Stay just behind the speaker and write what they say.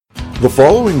The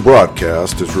following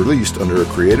broadcast is released under a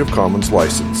Creative Commons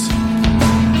license.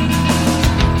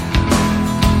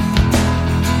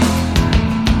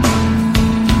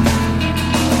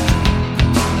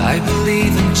 I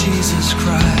believe in Jesus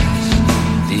Christ,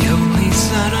 the only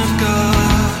Son of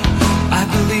God. I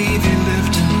believe He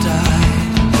lived and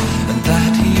died, and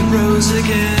that He rose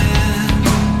again.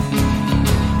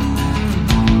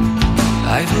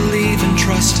 I believe and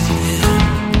trust in Him.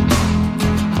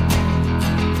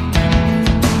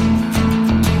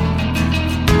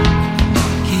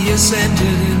 He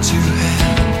ascended into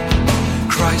heaven.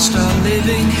 Christ, our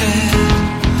living head,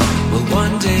 will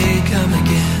one day come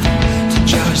again to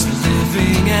judge the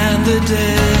living and the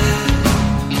dead.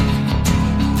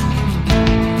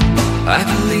 I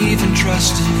believe and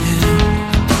trust in Him.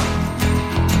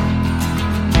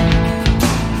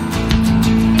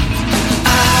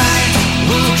 I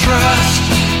will trust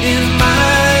in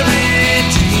my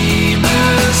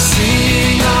Redeemer,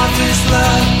 sing of His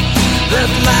love that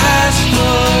lasts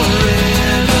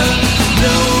forever,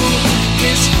 know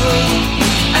His full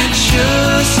and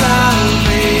sure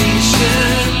salvation.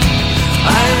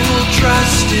 I will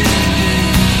trust in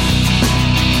Him.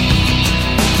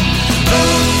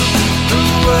 Though the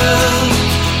world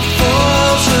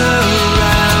falls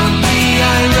around me,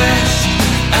 I rest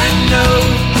and know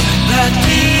that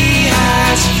He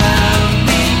has found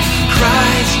me.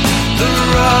 Christ, the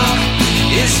rock,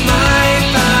 is my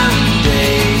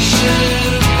foundation.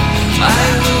 I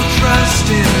will trust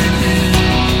in Him.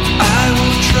 I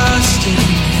will trust in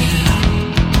Him.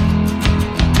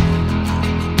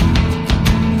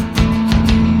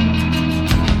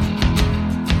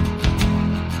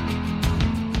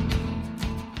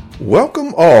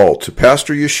 Welcome all to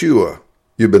Pastor Yeshua.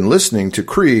 You've been listening to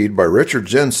Creed by Richard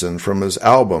Jensen from his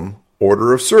album,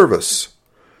 Order of Service.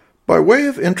 By way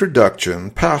of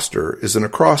introduction, Pastor is an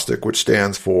acrostic which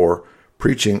stands for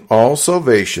preaching all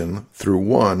salvation through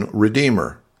one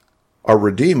Redeemer. Our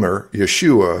Redeemer,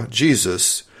 Yeshua,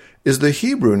 Jesus, is the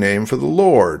Hebrew name for the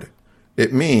Lord.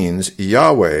 It means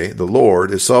Yahweh, the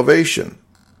Lord, is salvation.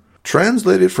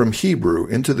 Translated from Hebrew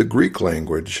into the Greek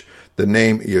language, the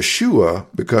name Yeshua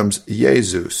becomes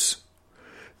Jesus.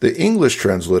 The English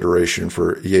transliteration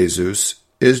for Jesus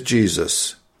is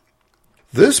Jesus.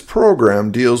 This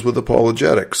program deals with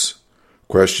apologetics,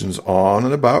 questions on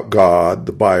and about God,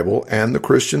 the Bible, and the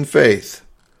Christian faith.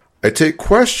 I take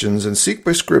questions and seek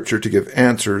by Scripture to give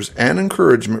answers and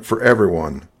encouragement for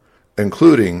everyone,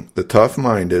 including the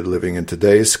tough-minded living in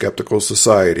today's skeptical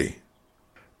society.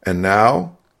 And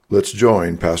now, let's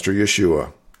join Pastor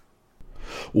Yeshua.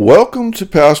 Welcome to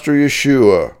Pastor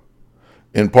Yeshua.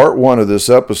 In part 1 of this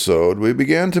episode, we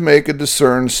began to make a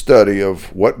discerned study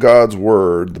of what God's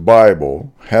Word, the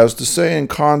Bible, has to say in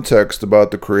context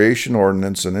about the creation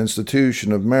ordinance and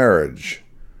institution of marriage.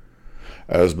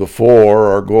 As before,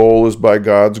 our goal is by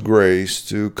God's grace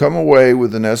to come away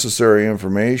with the necessary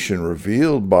information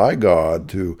revealed by God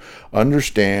to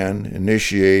understand,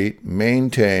 initiate,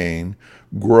 maintain,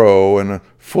 grow, and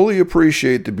fully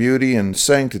appreciate the beauty and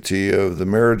sanctity of the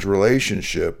marriage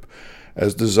relationship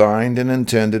as designed and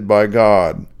intended by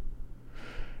God.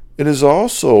 It is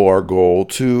also our goal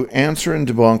to answer and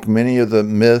debunk many of the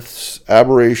myths,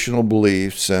 aberrational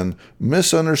beliefs, and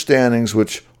misunderstandings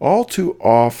which all too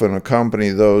often accompany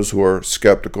those who are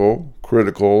skeptical,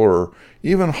 critical, or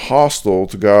even hostile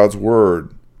to God's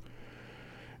Word.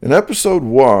 In episode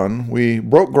 1, we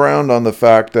broke ground on the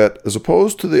fact that, as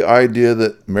opposed to the idea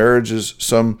that marriage is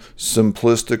some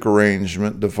simplistic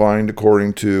arrangement defined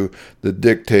according to the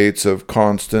dictates of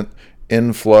constant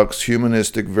influx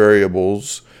humanistic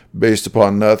variables based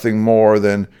upon nothing more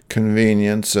than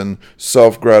convenience and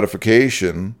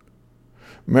self-gratification,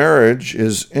 marriage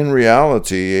is in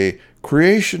reality a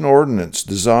creation ordinance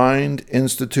designed,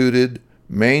 instituted,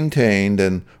 maintained,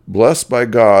 and blessed by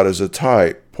God as a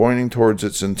type pointing towards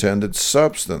its intended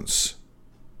substance.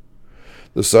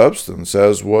 The substance,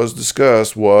 as was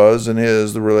discussed, was and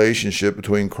is the relationship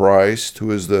between Christ,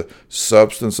 who is the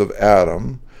substance of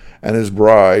Adam, and his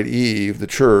bride, Eve, the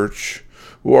church,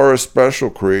 who are a special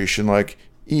creation like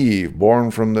Eve,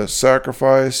 born from the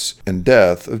sacrifice and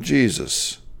death of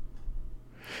Jesus.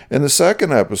 In the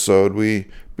second episode, we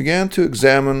began to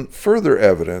examine further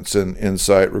evidence and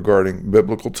insight regarding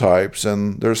biblical types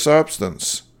and their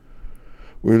substance.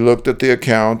 We looked at the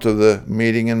account of the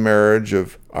meeting and marriage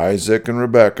of Isaac and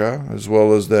Rebekah, as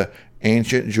well as the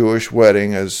ancient Jewish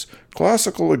wedding as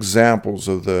classical examples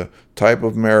of the type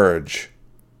of marriage.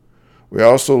 We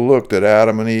also looked at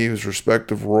Adam and Eve's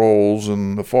respective roles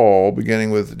in the fall,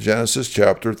 beginning with Genesis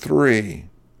chapter 3.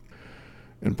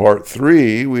 In part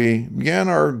 3, we began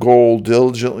our goal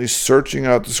diligently searching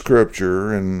out the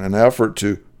Scripture in an effort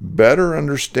to better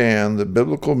understand the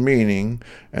biblical meaning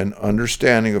and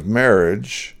understanding of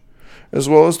marriage, as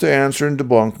well as to answer and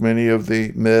debunk many of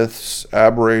the myths,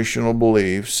 aberrational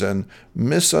beliefs, and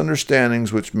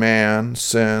misunderstandings which man,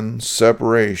 sin,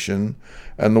 separation,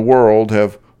 and the world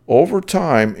have over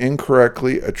time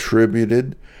incorrectly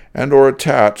attributed and or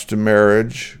attached to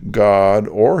marriage, God,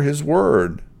 or His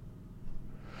Word.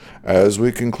 As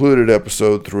we concluded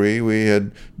episode 3, we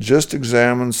had just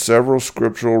examined several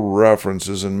scriptural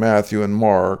references in Matthew and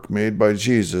Mark made by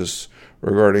Jesus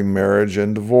regarding marriage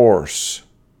and divorce.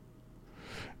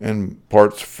 In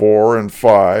parts 4 and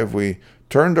 5, we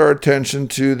turned our attention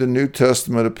to the New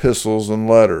Testament epistles and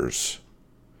letters.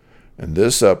 In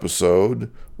this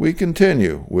episode, we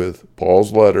continue with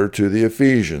Paul's letter to the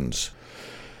Ephesians.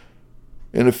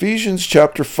 In Ephesians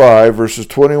chapter 5, verses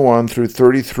 21 through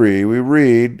 33, we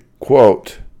read,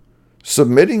 quote,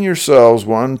 "Submitting yourselves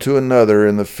one to another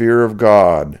in the fear of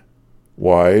God.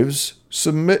 Wives,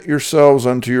 submit yourselves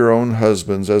unto your own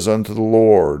husbands as unto the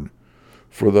Lord.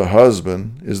 For the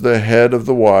husband is the head of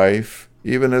the wife,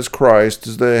 even as Christ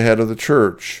is the head of the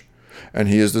church, and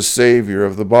he is the Savior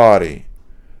of the body.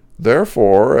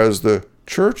 Therefore, as the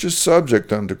church is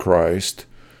subject unto Christ,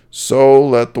 so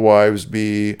let the wives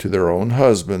be to their own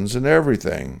husbands in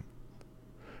everything.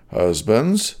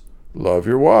 Husbands, love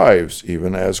your wives,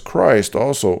 even as Christ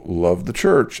also loved the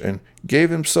church and gave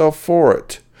himself for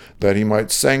it, that he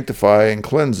might sanctify and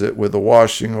cleanse it with the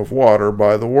washing of water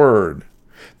by the word,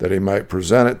 that he might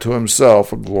present it to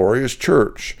himself a glorious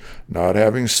church, not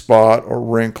having spot or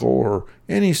wrinkle or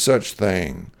any such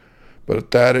thing,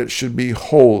 but that it should be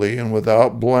holy and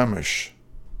without blemish.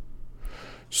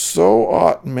 So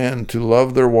ought men to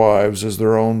love their wives as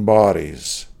their own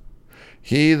bodies.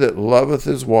 He that loveth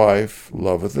his wife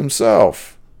loveth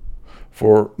himself.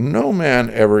 For no man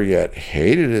ever yet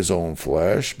hated his own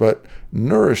flesh, but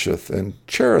nourisheth and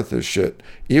cherisheth it,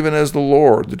 even as the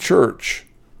Lord the church.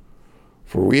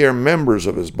 For we are members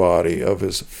of his body, of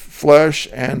his flesh,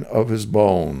 and of his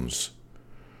bones.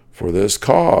 For this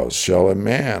cause shall a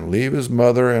man leave his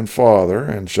mother and father,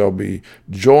 and shall be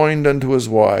joined unto his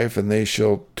wife, and they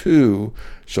two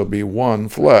shall be one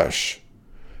flesh.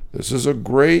 This is a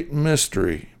great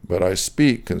mystery, but I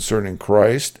speak concerning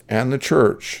Christ and the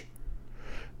church.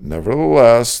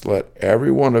 Nevertheless, let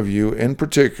every one of you in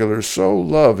particular so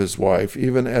love his wife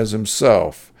even as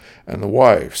himself, and the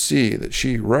wife see that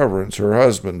she reverence her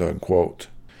husband." Unquote.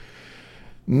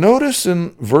 Notice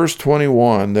in verse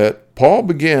 21 that Paul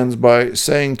begins by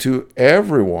saying to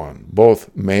everyone, both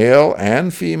male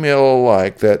and female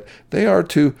alike, that they are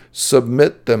to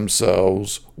submit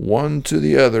themselves one to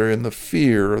the other in the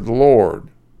fear of the Lord.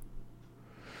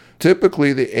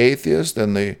 Typically, the atheist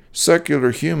and the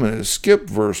secular humanist skip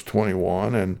verse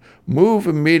 21 and move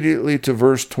immediately to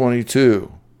verse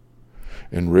 22.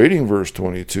 In reading verse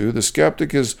 22, the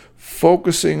skeptic is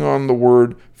focusing on the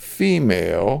word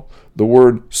female, the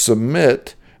word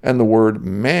submit, and the word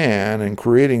man, and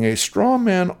creating a straw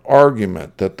man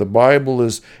argument that the Bible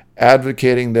is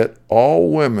advocating that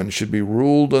all women should be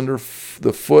ruled under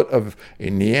the foot of a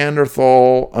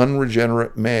Neanderthal,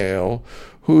 unregenerate male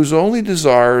whose only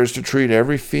desire is to treat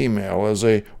every female as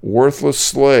a worthless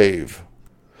slave.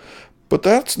 But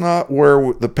that's not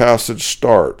where the passage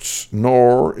starts,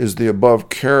 nor is the above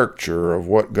caricature of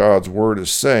what God's Word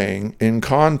is saying in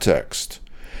context.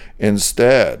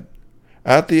 Instead,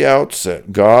 at the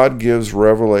outset, God gives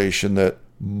revelation that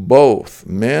both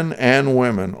men and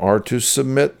women are to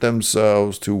submit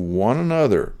themselves to one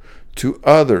another, to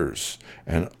others,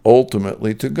 and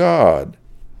ultimately to God.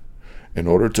 In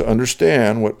order to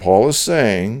understand what Paul is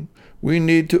saying, we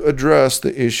need to address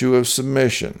the issue of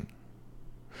submission.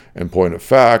 In point of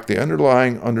fact, the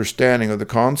underlying understanding of the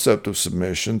concept of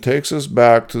submission takes us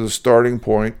back to the starting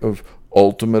point of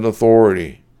ultimate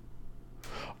authority.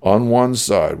 On one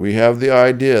side, we have the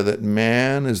idea that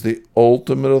man is the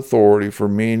ultimate authority for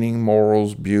meaning,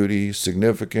 morals, beauty,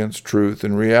 significance, truth,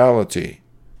 and reality.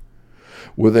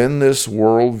 Within this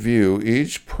worldview,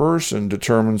 each person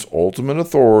determines ultimate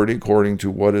authority according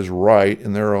to what is right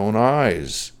in their own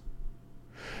eyes.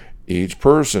 Each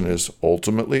person is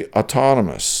ultimately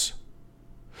autonomous.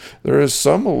 There is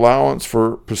some allowance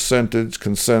for percentage,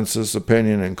 consensus,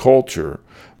 opinion, and culture,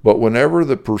 but whenever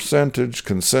the percentage,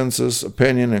 consensus,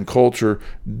 opinion, and culture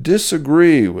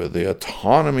disagree with the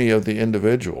autonomy of the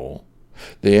individual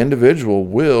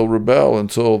will rebel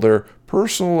until their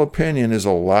personal opinion is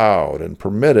allowed and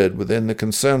permitted within the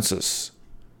consensus.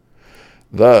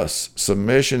 Thus,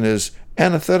 submission is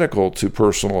antithetical to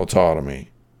personal autonomy.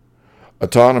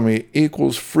 Autonomy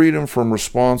equals freedom from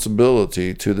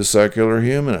responsibility to the secular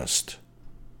humanist.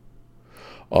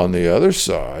 On the other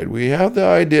side, we have the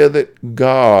idea that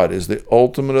God is the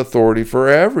ultimate authority for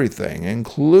everything,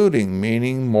 including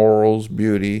meaning, morals,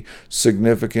 beauty,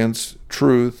 significance,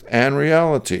 truth, and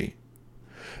reality.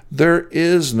 There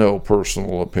is no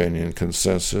personal opinion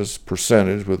consensus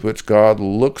percentage with which God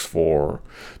looks for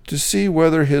to see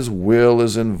whether his will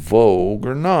is in vogue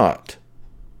or not.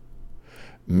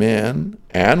 Men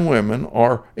and women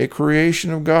are a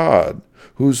creation of God,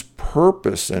 whose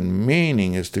purpose and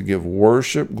meaning is to give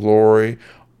worship, glory,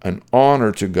 and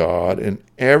honor to God in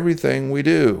everything we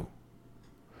do.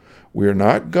 We are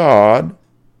not God.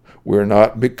 We are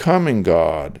not becoming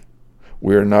God.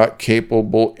 We are not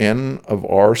capable in of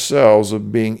ourselves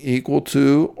of being equal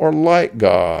to or like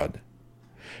God.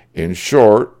 In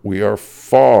short, we are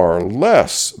far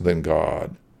less than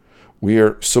God. We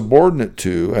are subordinate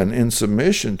to and in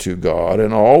submission to God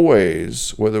in all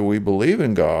ways, whether we believe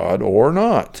in God or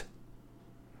not.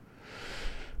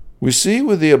 We see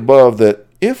with the above that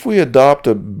if we adopt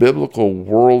a biblical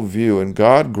worldview and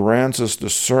God grants us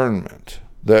discernment,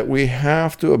 that we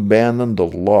have to abandon the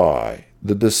lie,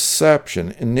 the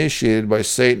deception initiated by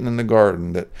Satan in the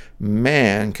garden, that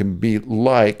man can be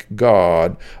like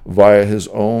God via his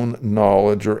own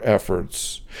knowledge or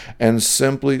efforts, and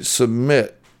simply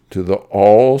submit to the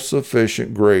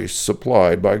all-sufficient grace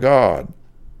supplied by God.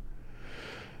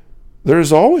 There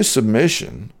is always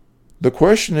submission. The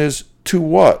question is, to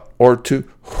what or to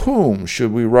whom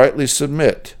should we rightly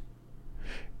submit?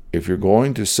 If you're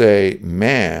going to say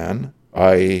man,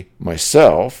 i.e.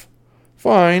 myself,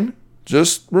 fine.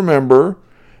 Just remember,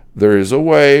 there is a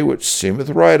way which seemeth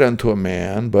right unto a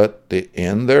man, but the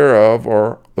end thereof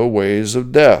are the ways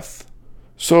of death.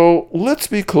 So let's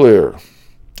be clear.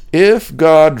 If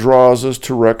God draws us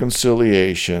to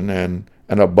reconciliation and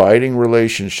an abiding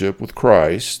relationship with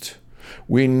Christ,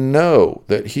 we know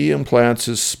that he implants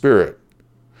his Spirit.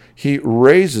 He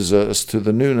raises us to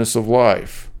the newness of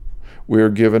life. We are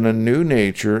given a new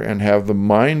nature and have the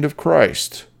mind of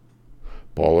Christ.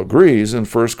 Paul agrees in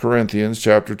 1 Corinthians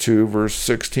chapter 2, verse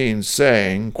 16,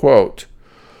 saying, quote,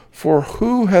 "For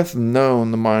who hath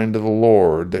known the mind of the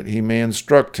Lord, that he may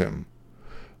instruct him?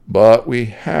 But we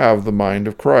have the mind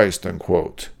of Christ,"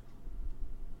 unquote.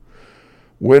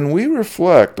 When we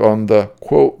reflect on the,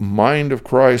 quote, mind of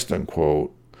Christ,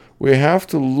 unquote, we have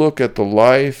to look at the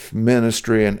life,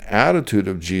 ministry, and attitude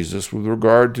of Jesus with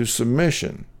regard to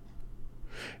submission.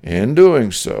 In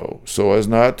doing so as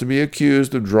not to be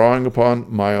accused of drawing upon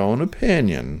my own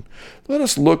opinion, let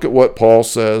us look at what Paul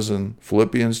says in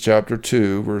Philippians chapter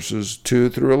 2, verses 2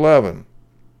 through 11.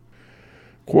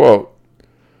 Quote,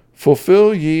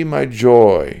 "Fulfill ye my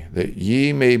joy, that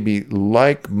ye may be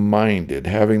like-minded,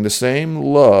 having the same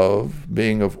love,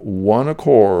 being of one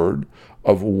accord,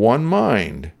 of one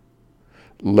mind.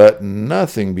 Let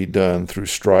nothing be done through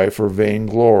strife or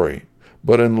vainglory,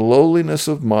 but in lowliness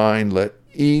of mind let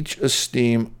each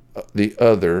esteem the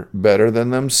other better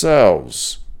than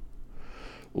themselves.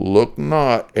 Look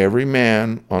not every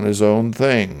man on his own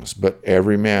things, but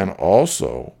every man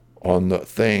also on the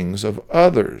things of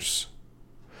others.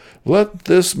 Let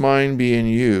this mind be in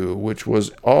you, which was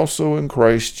also in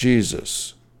Christ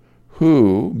Jesus,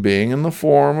 who, being in the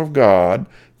form of God,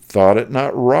 thought it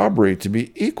not robbery to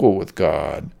be equal with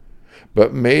God,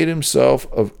 but made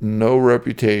himself of no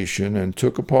reputation, and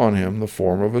took upon him the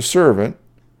form of a servant,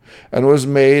 and was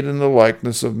made in the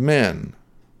likeness of men.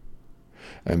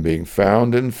 And being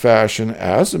found in fashion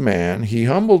as a man, he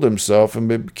humbled himself and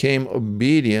became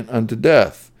obedient unto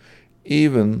death,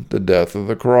 even the death of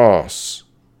the cross.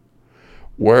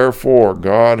 Wherefore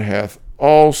God hath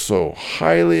also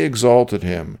highly exalted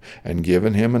him, and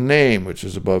given him a name which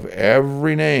is above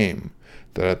every name,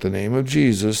 that at the name of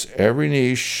Jesus every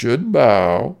knee should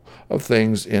bow, of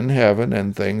things in heaven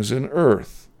and things in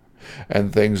earth,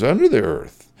 and things under the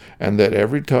earth, and that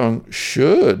every tongue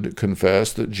should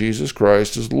confess that Jesus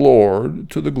Christ is Lord,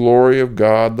 to the glory of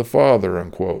God the Father,"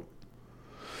 unquote.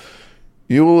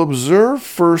 You will observe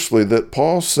firstly that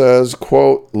Paul says,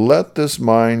 quote, "Let this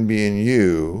mind be in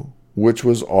you, which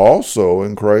was also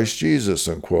in Christ Jesus,"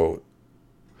 unquote.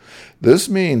 This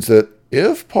means that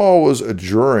if Paul was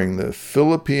adjuring the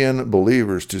Philippian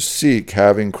believers to seek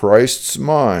having Christ's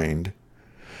mind,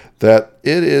 that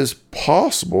it is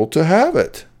possible to have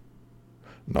it.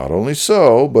 Not only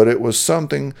so, but it was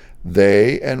something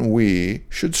they and we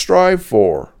should strive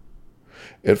for.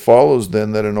 It follows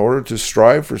then that in order to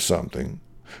strive for something,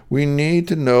 we need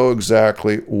to know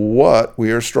exactly what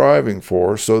we are striving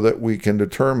for, so that we can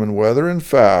determine whether in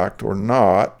fact or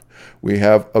not we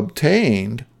have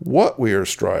obtained what we are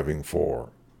striving for.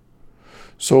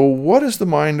 So what is the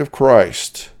mind of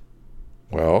Christ?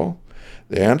 Well,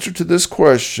 the answer to this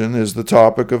question is the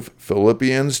topic of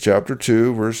Philippians chapter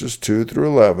 2, verses 2 through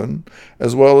 11,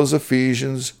 as well as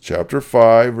Ephesians chapter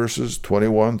 5, verses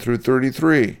 21 through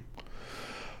 33.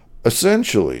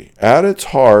 Essentially, at its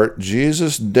heart,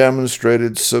 Jesus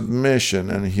demonstrated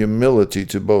submission and humility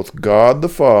to both God the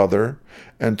Father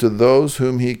and to those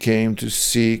whom he came to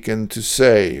seek and to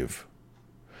save.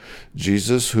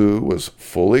 Jesus, who was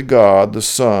fully God the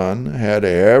Son, had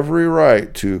every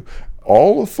right to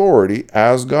all authority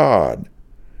as God.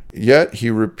 Yet he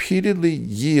repeatedly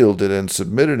yielded and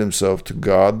submitted himself to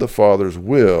God the Father's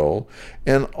will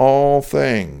in all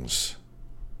things.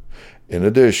 In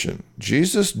addition,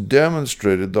 Jesus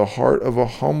demonstrated the heart of a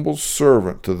humble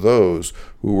servant to those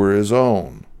who were his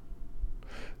own.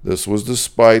 This was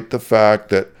despite the fact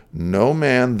that no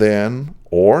man then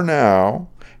or now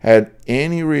had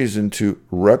any reason to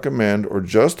recommend or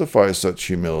justify such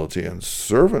humility and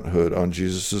servanthood on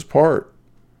Jesus' part.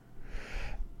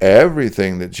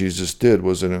 Everything that Jesus did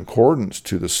was in accordance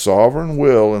to the sovereign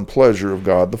will and pleasure of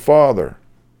God the Father.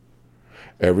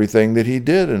 Everything that he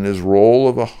did in his role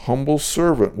of a humble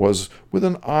servant was with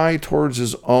an eye towards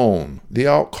his own, the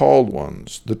outcalled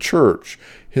ones, the church,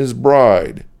 his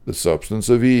bride, the substance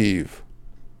of Eve.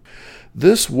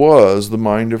 This was the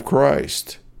mind of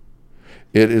Christ.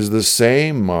 It is the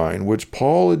same mind which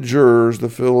Paul adjures the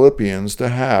Philippians to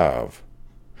have.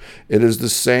 It is the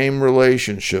same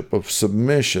relationship of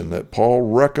submission that Paul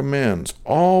recommends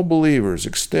all believers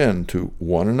extend to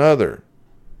one another.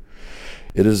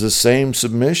 It is the same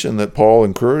submission that Paul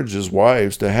encourages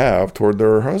wives to have toward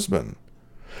their husband.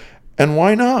 And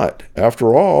why not?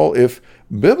 After all, if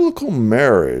biblical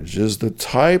marriage is the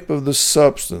type of the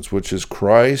substance which is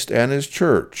Christ and his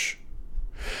church,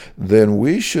 then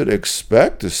we should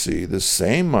expect to see the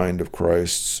same mind of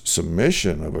Christ's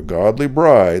submission of a godly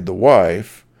bride, the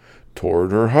wife,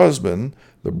 toward her husband,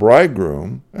 the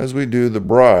bridegroom, as we do the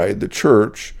bride, the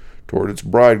church, toward its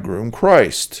bridegroom,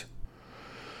 Christ.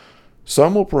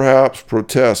 Some will perhaps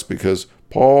protest because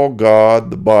Paul, God,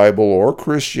 the Bible, or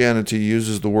Christianity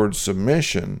uses the word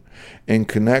submission in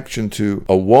connection to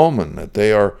a woman, that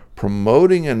they are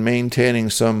promoting and maintaining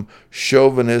some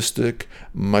chauvinistic,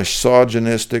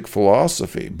 misogynistic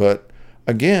philosophy. But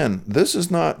again, this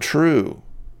is not true.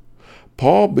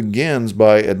 Paul begins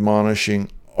by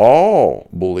admonishing all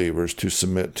believers to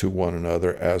submit to one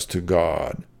another as to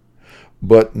God.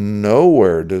 But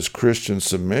nowhere does Christian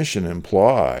submission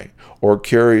imply or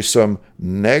carry some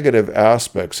negative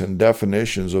aspects and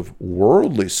definitions of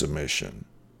worldly submission.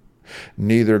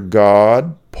 Neither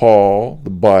God, Paul, the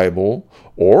Bible,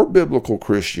 or biblical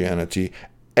Christianity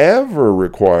ever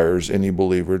requires any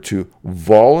believer to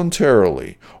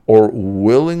voluntarily or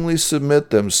willingly submit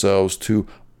themselves to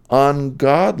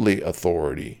ungodly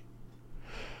authority.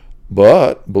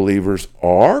 But believers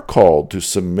are called to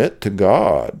submit to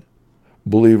God.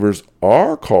 Believers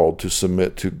are called to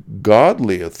submit to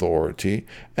godly authority,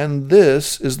 and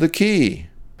this is the key.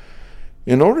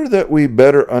 In order that we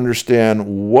better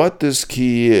understand what this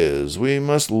key is, we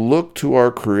must look to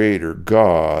our Creator,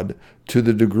 God, to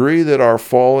the degree that our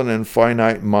fallen and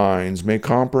finite minds may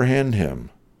comprehend Him.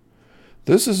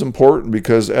 This is important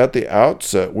because at the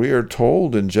outset we are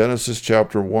told in Genesis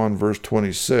chapter 1, verse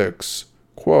 26,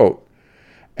 quote,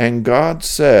 "And God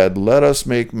said, let us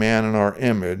make man in our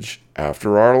image,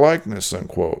 after our likeness,"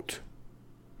 unquote.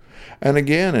 And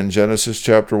again in Genesis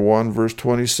chapter 1, verse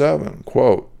 27,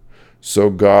 quote, "So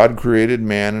God created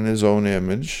man in his own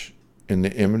image. In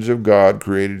the image of God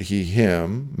created he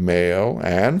him, male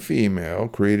and female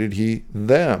created he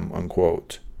them,"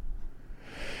 unquote.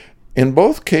 In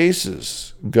both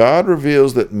cases, God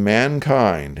reveals that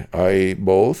mankind, i.e.,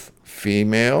 both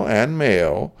female and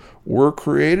male, were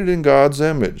created in God's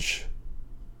image.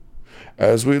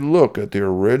 As we look at the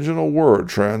original word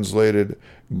translated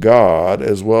God,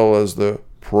 as well as the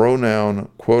pronoun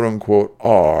quote-unquote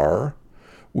are,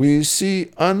 we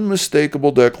see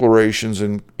unmistakable declarations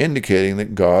indicating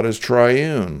that God is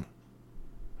triune.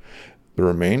 The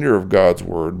remainder of God's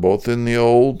Word, both in the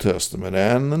Old Testament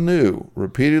and the New,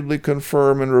 repeatedly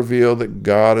confirm and reveal that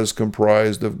God is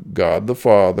comprised of God the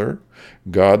Father,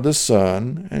 God the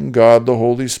Son, and God the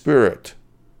Holy Spirit.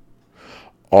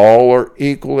 All are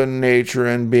equal in nature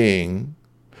and being,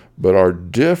 but are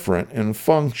different in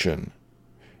function.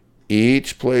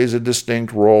 Each plays a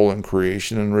distinct role in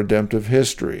creation and redemptive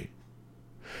history.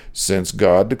 Since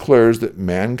God declares that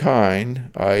mankind,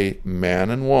 i.e., man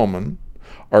and woman,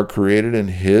 are created in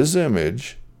His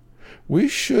image, we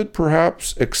should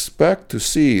perhaps expect to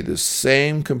see the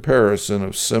same comparison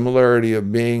of similarity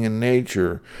of being and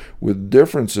nature with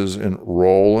differences in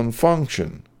role and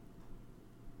function.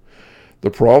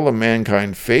 The problem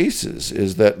mankind faces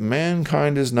is that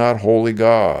mankind is not wholly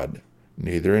God,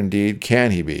 neither indeed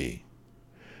can he be.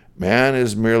 Man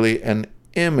is merely an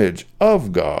image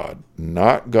of God,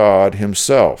 not God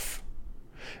himself.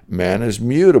 Man is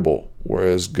mutable,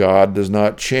 whereas God does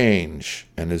not change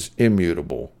and is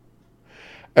immutable.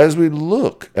 As we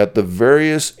look at the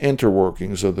various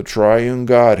interworkings of the triune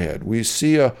Godhead, we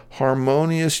see a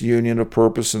harmonious union of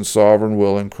purpose and sovereign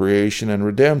will in creation and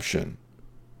redemption.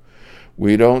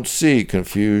 We don't see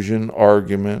confusion,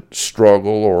 argument,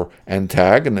 struggle, or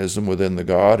antagonism within the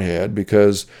Godhead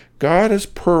because God is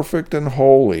perfect and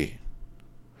holy.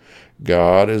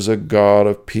 God is a God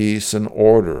of peace and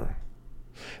order.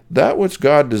 That which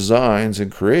God designs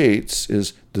and creates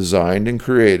is designed and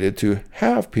created to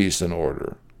have peace and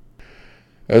order.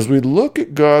 As we look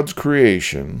at God's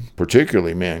creation,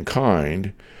 particularly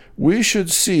mankind, we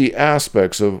should see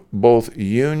aspects of both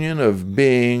union of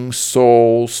being,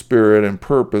 soul, spirit, and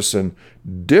purpose, and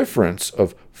difference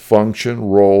of function,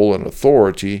 role, and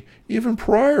authority even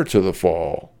prior to the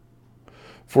fall.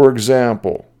 For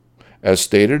example, as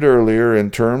stated earlier,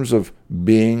 in terms of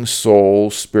being, soul,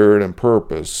 spirit, and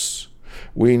purpose,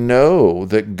 we know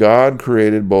that God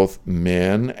created both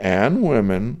men and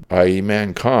women, i.e.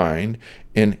 mankind,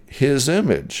 in His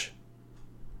image.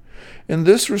 In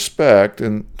this respect,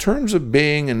 in terms of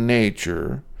being and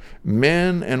nature,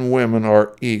 men and women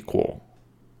are equal.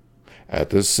 At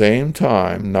the same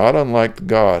time, not unlike the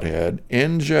Godhead,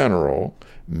 in general,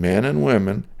 men and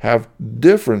women have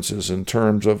differences in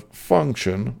terms of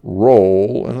function,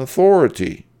 role, and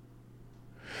authority.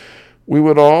 We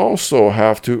would also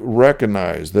have to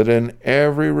recognize that in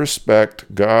every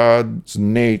respect, God's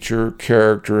nature,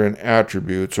 character, and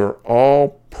attributes are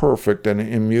all perfect and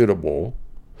immutable,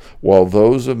 while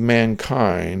those of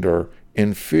mankind are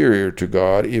inferior to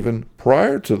God even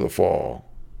prior to the fall.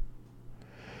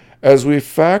 As we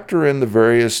factor in the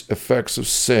various effects of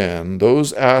sin,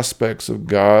 those aspects of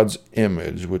God's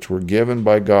image which were given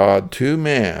by God to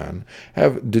man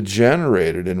have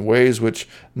degenerated in ways which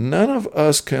none of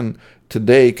us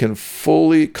today can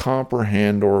fully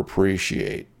comprehend or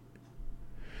appreciate.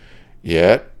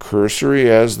 Yet, cursory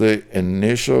as the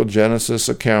initial Genesis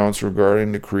accounts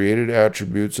regarding the created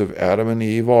attributes of Adam and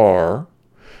Eve are,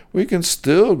 we can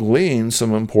still glean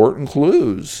some important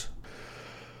clues.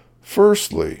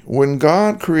 Firstly, when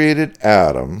God created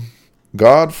Adam,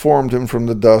 God formed him from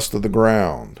the dust of the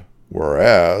ground,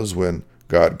 whereas when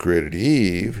God created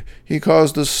Eve, He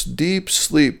caused a deep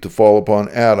sleep to fall upon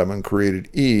Adam and created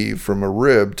Eve from a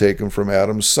rib taken from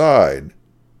Adam's side.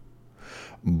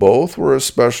 Both were a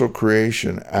special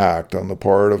creation act on the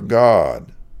part of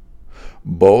God.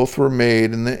 Both were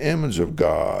made in the image of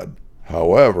God.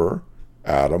 However,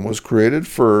 Adam was created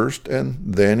first and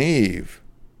then Eve.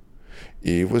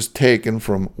 Eve was taken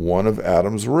from one of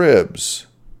Adam's ribs.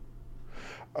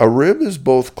 A rib is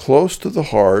both close to the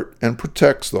heart and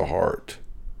protects the heart.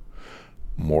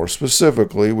 More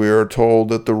specifically, we are told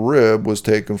that the rib was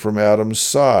taken from Adam's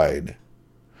side.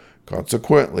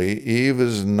 Consequently, Eve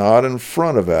is not in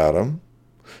front of Adam.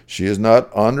 She is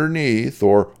not underneath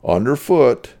or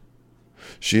underfoot.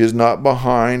 She is not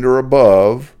behind or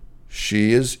above.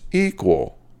 She is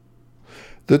equal.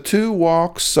 The two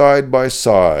walk side by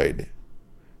side.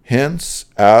 Hence,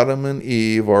 Adam and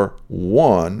Eve are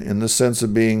one in the sense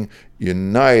of being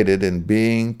united in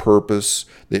being, purpose,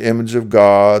 the image of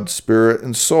God, spirit,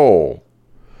 and soul.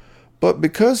 But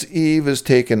because Eve is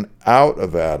taken out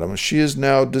of Adam, she is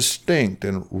now distinct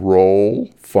in role,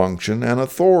 function, and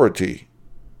authority.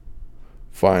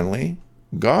 Finally,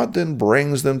 God then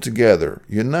brings them together,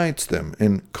 unites them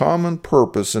in common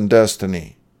purpose and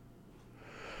destiny.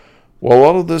 While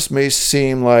all of this may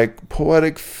seem like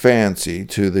poetic fancy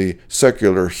to the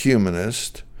secular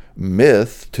humanist,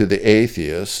 myth to the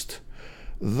atheist,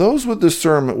 those with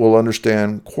discernment will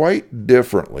understand quite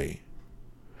differently.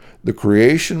 The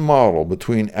creation model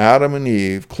between Adam and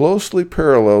Eve closely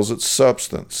parallels its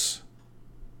substance.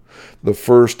 The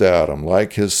first Adam,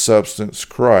 like his substance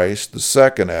Christ, the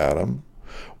second Adam,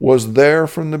 was there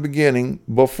from the beginning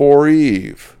before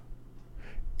Eve.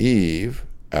 Eve,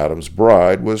 Adam's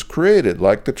bride, was created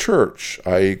like the church,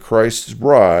 i.e. Christ's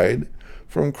bride,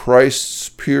 from Christ's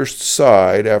pierced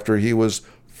side after he was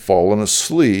fallen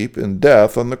asleep in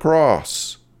death on the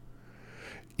cross.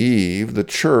 Eve, the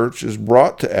church, is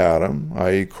brought to Adam,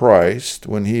 i.e. Christ,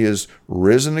 when he is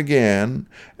risen again,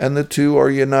 and the two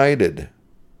are united.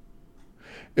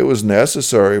 It was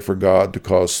necessary for God to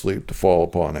cause sleep to fall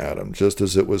upon Adam, just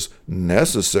as it was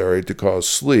necessary to cause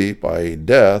sleep, i.e.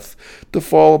 death, to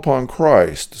fall upon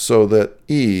Christ, so that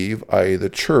Eve, i.e. the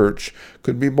church,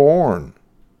 could be born.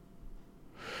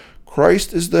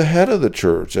 Christ is the head of the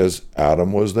church, as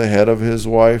Adam was the head of his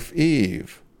wife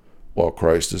Eve. While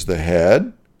Christ is the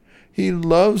head, he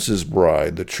loves his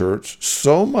bride, the church,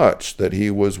 so much that he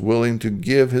was willing to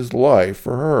give his life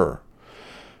for her.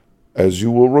 As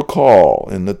you will recall,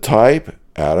 in the type,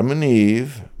 Adam and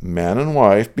Eve, man and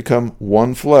wife, become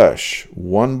one flesh,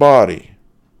 one body.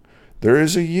 There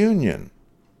is a union.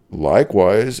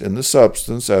 Likewise, in the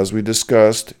substance, as we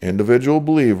discussed, individual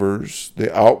believers, the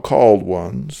outcalled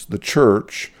ones, the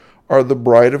church, are the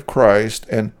bride of Christ,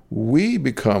 and we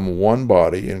become one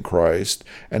body in Christ,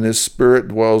 and his Spirit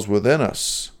dwells within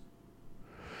us.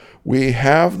 We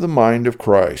have the mind of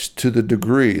Christ to the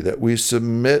degree that we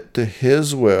submit to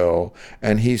his will,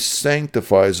 and he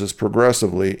sanctifies us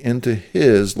progressively into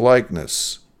his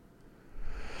likeness.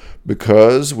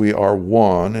 Because we are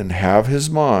one and have his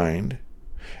mind,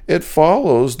 it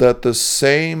follows that the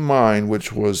same mind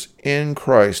which was in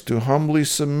Christ to humbly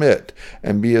submit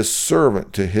and be a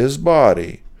servant to his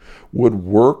body would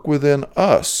work within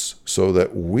us so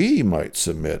that we might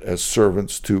submit as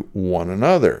servants to one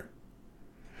another.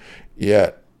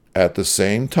 Yet, at the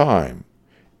same time,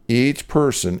 each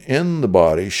person in the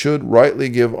body should rightly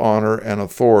give honor and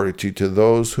authority to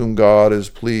those whom God is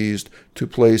pleased to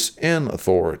place in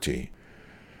authority.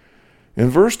 In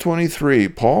verse 23,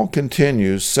 Paul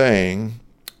continues saying,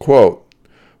 quote,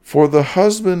 "For the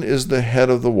husband is the head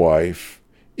of the wife,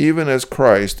 even as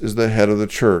Christ is the head of the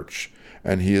church,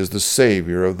 and he is the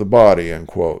Savior of the body," end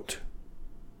quote.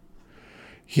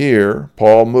 Here,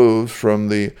 Paul moves from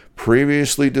the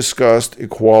previously discussed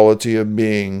equality of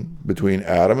being between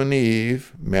Adam and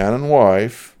Eve, man and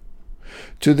wife,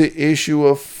 to the issue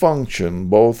of function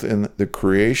both in the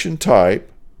creation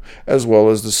type as well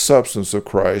as the substance of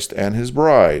Christ and his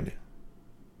bride.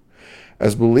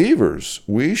 As believers,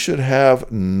 we should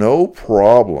have no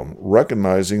problem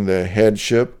recognizing the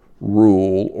headship,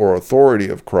 rule, or authority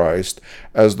of Christ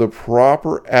as the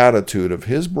proper attitude of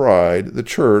his bride, the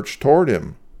church, toward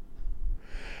him.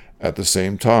 At the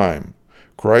same time,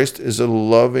 Christ is a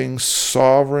loving,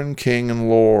 sovereign King and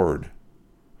Lord.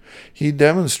 He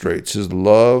demonstrates his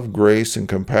love, grace, and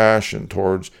compassion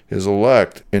towards his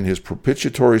elect in his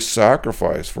propitiatory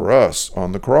sacrifice for us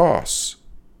on the cross.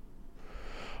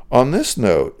 On this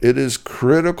note, it is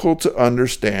critical to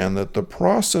understand that the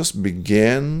process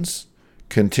begins,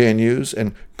 continues,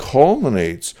 and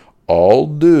culminates all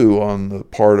due on the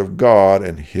part of God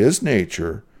and his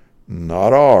nature,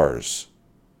 not ours.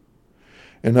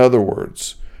 In other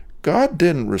words, God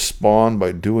didn't respond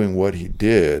by doing what he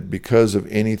did because of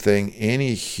anything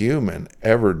any human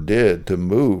ever did to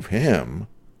move him.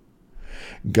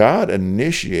 God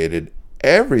initiated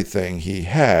everything he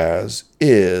has,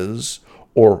 is,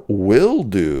 or will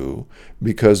do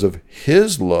because of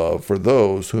his love for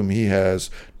those whom he has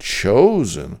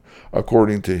chosen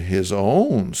according to his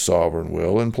own sovereign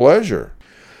will and pleasure.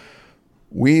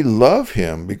 We love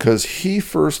him because he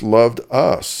first loved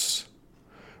us.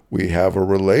 We have a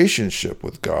relationship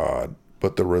with God,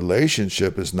 but the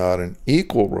relationship is not an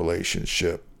equal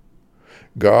relationship.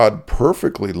 God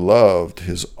perfectly loved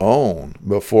his own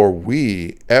before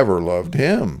we ever loved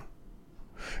him.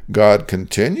 God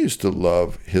continues to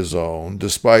love his own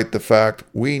despite the fact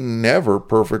we never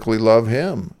perfectly love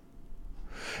him.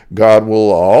 God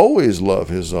will always love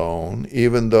his own,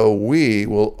 even though we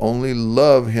will only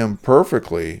love him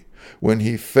perfectly when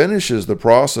he finishes the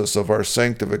process of our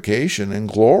sanctification in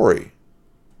glory.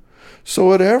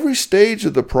 So at every stage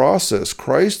of the process,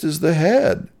 Christ is the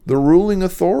head, the ruling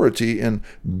authority in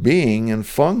being and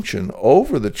function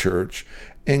over the church,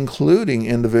 including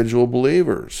individual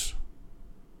believers.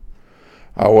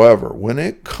 However, when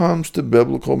it comes to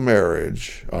biblical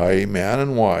marriage, i.e. man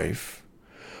and wife,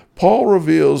 Paul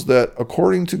reveals that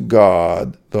according to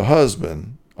God, the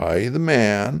husband, i.e. the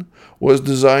man, was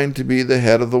designed to be the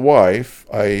head of the wife,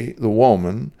 i.e. the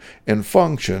woman, in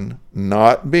function,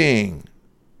 not being.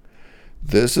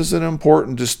 This is an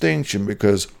important distinction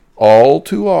because all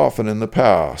too often in the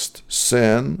past,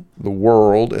 sin, the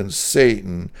world, and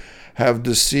Satan have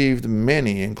deceived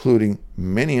many, including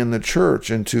many in the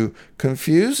church, into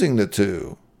confusing the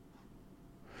two.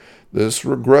 This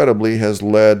regrettably has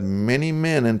led many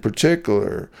men in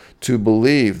particular to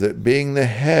believe that being the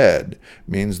head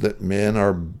means that men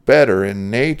are better in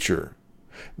nature.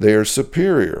 They are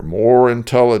superior, more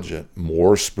intelligent,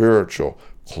 more spiritual,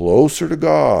 closer to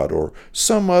God, or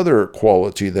some other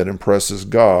quality that impresses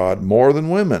God more than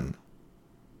women.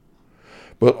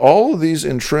 But all of these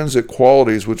intrinsic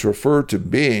qualities which refer to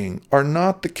being are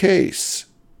not the case.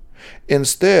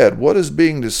 Instead, what is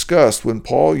being discussed when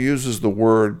Paul uses the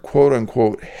word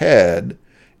quote-unquote head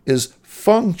is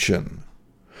function.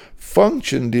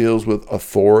 Function deals with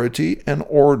authority and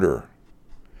order.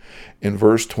 In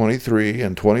verse 23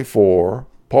 and 24,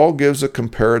 Paul gives a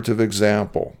comparative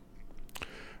example.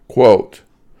 Quote,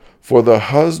 "For the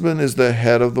husband is the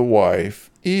head of the wife,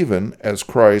 even as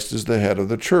Christ is the head of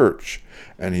the church,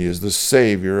 and he is the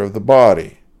Savior of the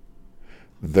body.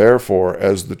 Therefore,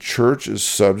 as the church is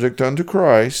subject unto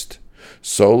Christ,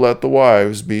 so let the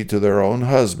wives be to their own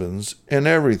husbands in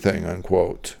everything."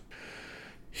 Unquote.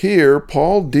 Here,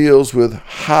 Paul deals with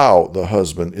how the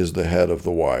husband is the head of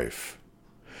the wife.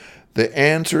 The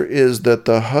answer is that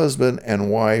the husband and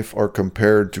wife are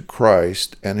compared to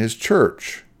Christ and his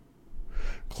church.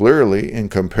 Clearly, in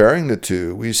comparing the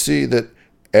two, we see that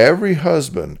every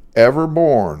husband ever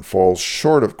born falls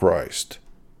short of Christ.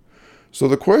 So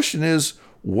the question is,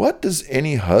 what does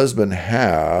any husband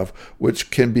have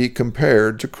which can be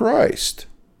compared to Christ?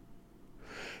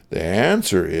 The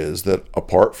answer is that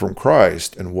apart from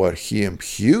Christ and what he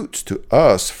imputes to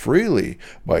us freely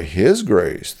by his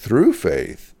grace through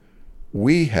faith,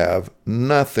 we have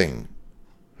nothing.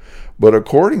 But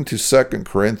according to 2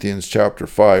 Corinthians chapter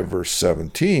 5, verse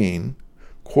 17,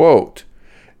 quote,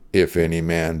 "If any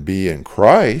man be in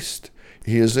Christ,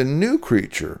 he is a new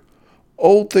creature.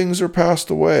 Old things are passed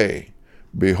away.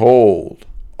 Behold,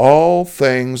 all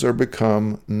things are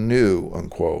become new."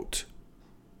 Unquote.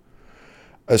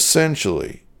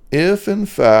 Essentially, if in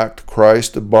fact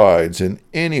Christ abides in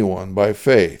anyone by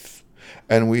faith,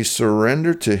 and we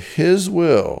surrender to his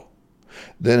will,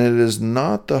 then it is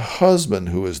not the husband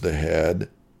who is the head,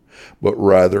 but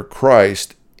rather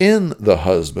Christ in the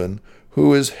husband,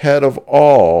 who is head of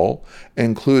all,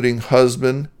 including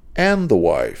husband and the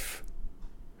wife.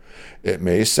 It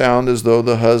may sound as though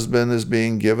the husband is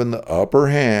being given the upper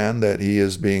hand, that he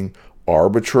is being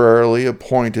arbitrarily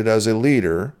appointed as a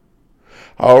leader.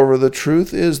 However, the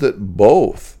truth is that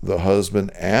both the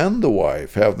husband and the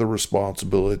wife have the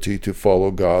responsibility to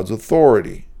follow God's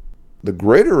authority. The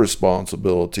greater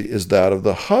responsibility is that of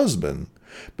the husband,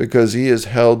 because he is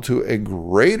held to a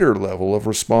greater level of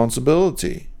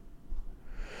responsibility.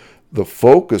 The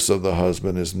focus of the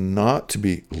husband is not to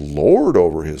be lord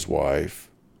over his wife,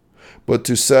 but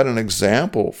to set an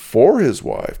example for his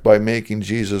wife by making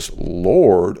Jesus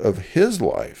Lord of his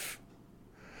life.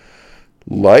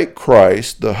 Like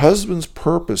Christ, the husband's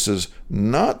purpose is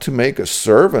not to make a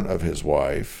servant of his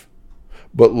wife,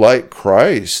 but like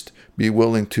Christ, be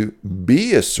willing to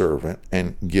be a servant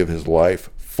and give his life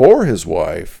for his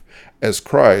wife, as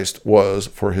Christ was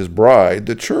for his bride,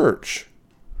 the church.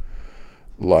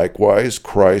 Likewise,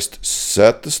 Christ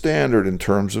set the standard in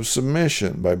terms of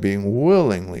submission by being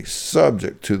willingly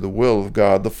subject to the will of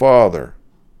God the Father.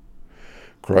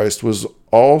 Christ was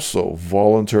also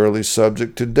voluntarily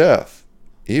subject to death,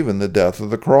 even the death of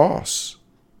the cross.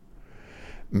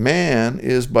 Man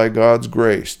is by God's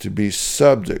grace to be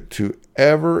subject to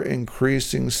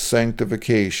ever-increasing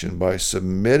sanctification by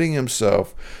submitting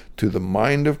himself to the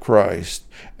mind of Christ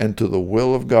and to the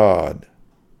will of God.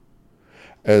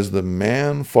 As the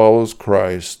man follows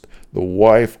Christ, the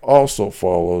wife also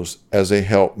follows as a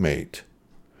helpmate.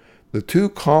 The two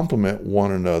complement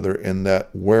one another in that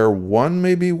where one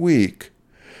may be weak,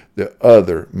 the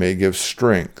other may give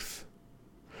strength.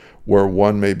 Where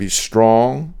one may be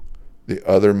strong, the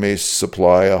other may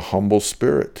supply a humble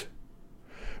spirit.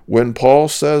 When Paul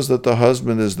says that the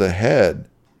husband is the head,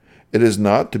 it is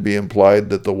not to be implied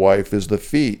that the wife is the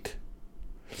feet.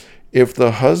 If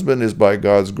the husband is by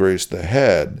God's grace the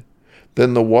head,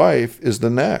 then the wife is the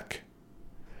neck.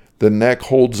 The neck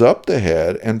holds up the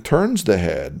head and turns the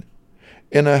head.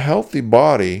 In a healthy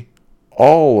body,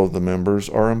 all of the members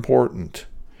are important.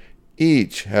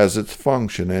 Each has its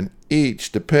function and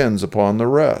each depends upon the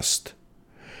rest.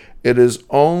 It is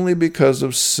only because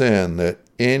of sin that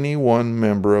any one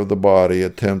member of the body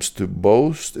attempts to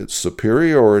boast its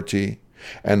superiority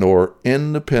and or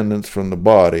independence from the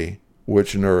body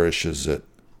which nourishes it.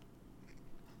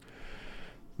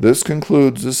 This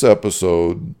concludes this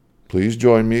episode. Please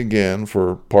join me again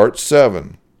for part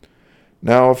 7.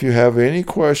 Now, if you have any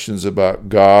questions about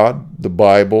God, the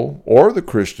Bible, or the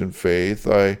Christian faith,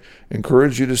 I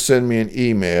encourage you to send me an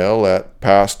email at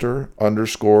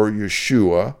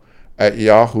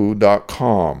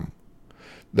pastor_Yeshua@yahoo.com.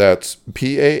 That's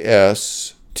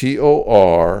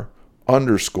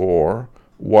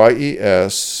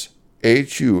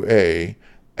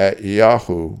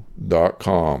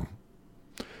pastor_YESHUA@yahoo.com.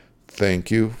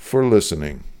 Thank you for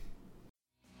listening.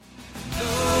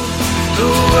 The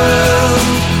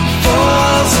world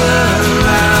walls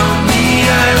around me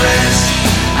I rest.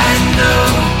 I know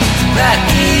that